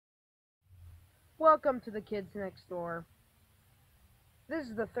Welcome to the kids next door. This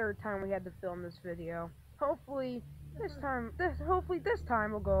is the third time we had to film this video. Hopefully this time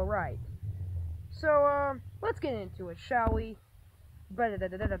will go right. So let's get into it, shall we?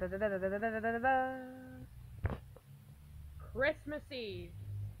 Christmas Eve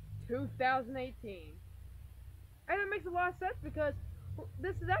 2018. And it makes a lot of sense because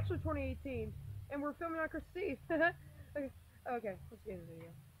this is actually 2018 and we're filming on Christmas Eve. Okay, let's get into the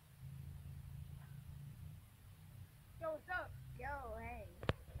video. Yo, what's up? Yo, hey.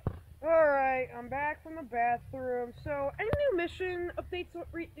 Alright, I'm back from the bathroom. So, any new mission updates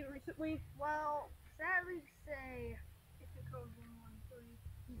recently? Well, sadly to say, it's a Codename one, so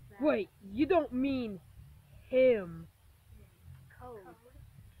he's back. Wait, you don't mean him. Code.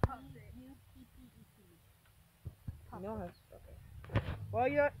 P.U.P.P.E.T. No, okay. Well,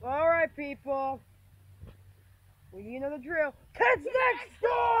 alright, people. Well, you know the drill. Kids next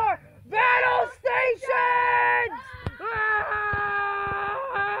door! Battle stations! Ah!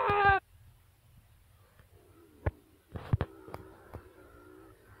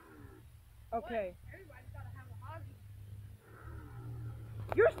 Okay. Everybody's gotta have a hobby.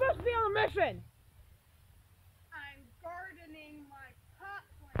 You're supposed to be on a mission! I'm gardening my pot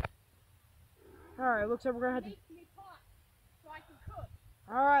plant. Alright, looks like we're gonna have to... Make me pot so I can cook.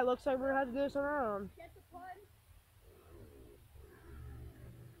 Alright, looks like we're gonna have to do this on our own. Get the pun?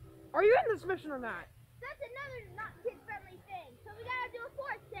 Are you in this mission or not? That's another not kid-friendly thing, so we gotta do a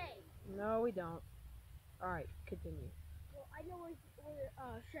fourth thing. No, we don't. Alright, continue. Well, I know where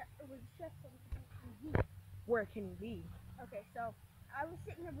Chef be. Where can he be? Okay, so I was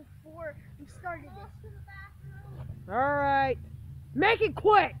sitting here before we started this. To the bathroom. Alright. Make it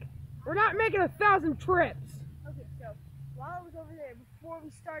quick! We're not making 1,000 trips! Okay, so while I was over there before we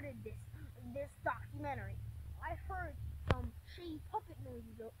started this documentary, I heard some shady puppet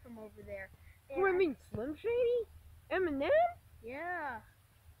noises from over there. What do you mean, Slim Shady? Eminem? Yeah.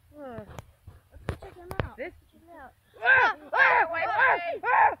 Huh. Let's go check them out. This? Check them out. Ah! Wait.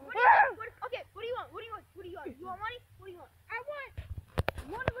 Okay, what do you want? You want money? What do you want? I want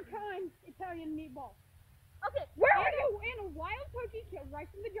one of a kind Italian meatball. Okay. Where And are you? a wild turkey killed right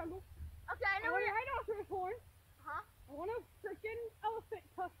from the jungle. Okay, I I know want where. a rhinoceros horn. Huh? I want a freaking elephant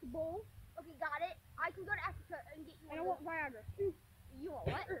tusk bowl. Okay, got it. I can go to Africa and get you And I one. want Viagra. You want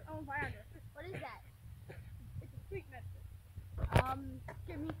what? I want Viagra. What is that? It's a sweet medicine.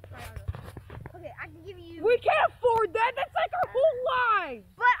 Give me Viagra. Okay, I can give you. We can't afford that! That's like our whole lives!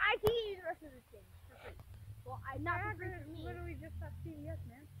 But I can give you the rest of the things for free. Well, not for free Viagra for is me. literally just that CVS,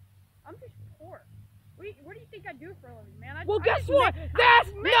 man. I'm just poor. What do you think I do for a living, man? Well, I guess just what? make- That's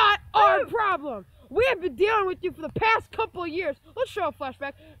I make not our food. problem! We have been dealing with you for the past couple of years. Let's show a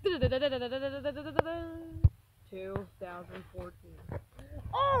flashback. 2014.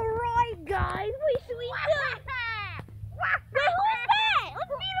 Alright, guys, we done. Wait, who is that? Let's beat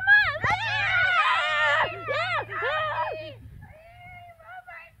him up!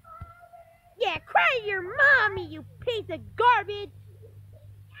 Yeah, cry to your mommy, you piece of garbage!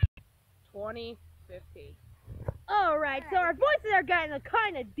 2015. Alright, so our voices are getting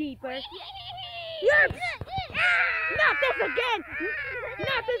kind of deeper. Not this again!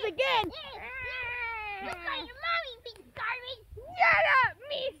 Not this again! You cry to your mommy, you piece of garbage! Shut up,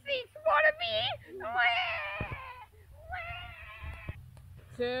 me seeks wannabe!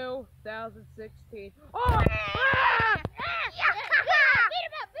 2016. Oh! Ah! Beat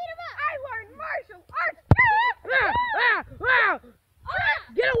him up! I learned martial arts!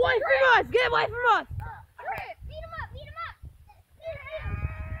 Get away from us! Get away from us! Beat him up!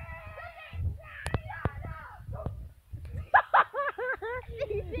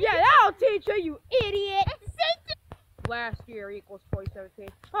 Yeah, that'll teach you, you idiot! Last year equals 2017.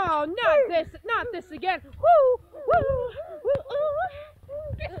 Oh, not this again! Woo! Woo!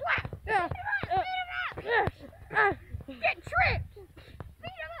 Get slapped! Get tripped!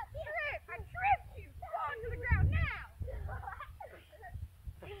 Beat him up! I tripped you! Fall to the ground now!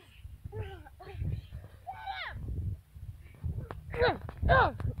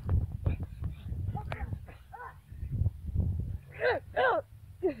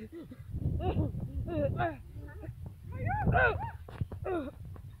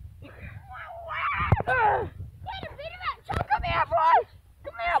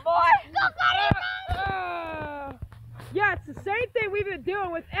 Yeah, it's the same thing we've been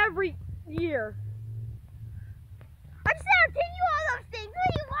doing with every year. I just said I'll tell you all those things. What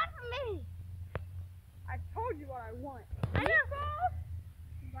do you want from me? I told you what I want. I know.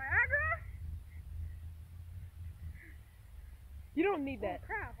 Viagra? You don't need that. Oh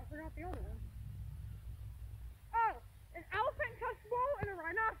crap, I forgot the other one. Oh, an elephant tusk bowl and a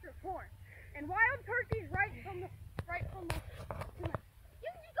rhinoceros horn. And wild turkeys right from the. You can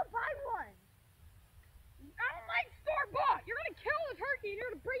buy one. I don't like store bought. You're gonna kill the turkey and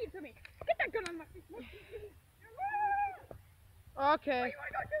you're gonna bring it to me. Get that gun on my face. Okay. You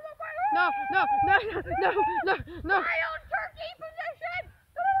wanna go to the No. wild turkey position?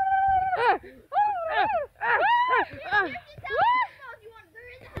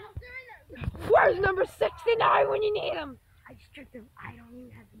 Where's number 69 when you need him? I stripped him. I don't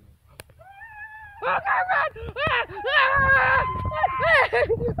even have the money. Evil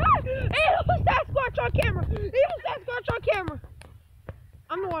Sasquatch on camera! Evil Sasquatch on camera!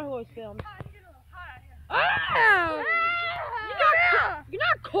 I'm the one who always films. Ah! You're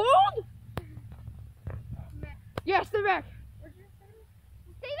not cold? Yes, they're back.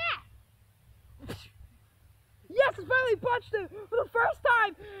 Say that. Yes, I finally punched him for the first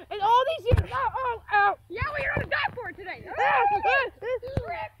time in all these years. Ow. Yeah, well, you're gonna die for it today.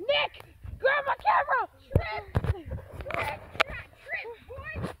 Nick, grab my camera.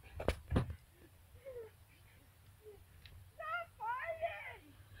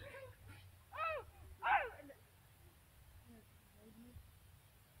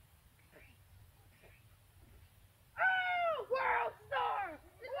 World star!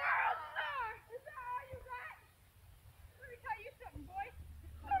 World star! Is that all you got? Let me tell you something, boy.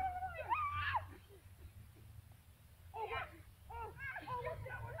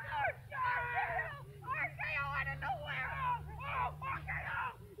 RKO out of nowhere!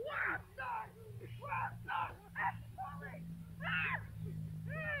 RKO! World star! World star! Absolutely!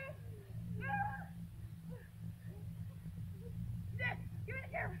 Nick, give me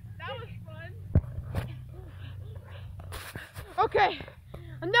the camera! That was fun. Okay,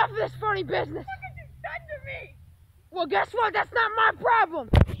 enough of this funny business. What have you done to me? Well, guess what? That's not my problem.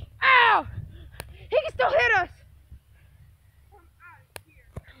 Ow! He can still hit us. I'm out of here.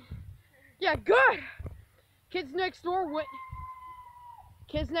 Yeah, good. Kids next door win.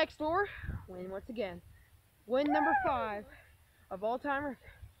 Kids next door win once again. Win number 5 of all time.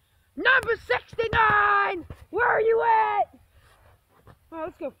 Number 69. Where are you at? Oh,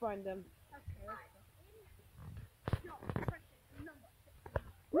 let's go find them.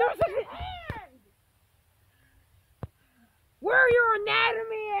 Number 69. Where are your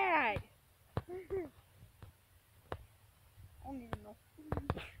anatomy at? I don't even know.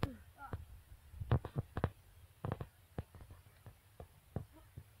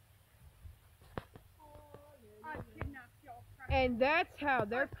 And that's how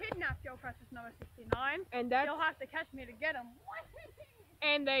they're. I kidnapped Joe Precious number 69. And that's. You'll have to catch me to get him.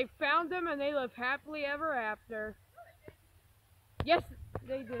 And they found them and they live happily ever after. Yes,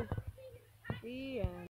 they did. The end.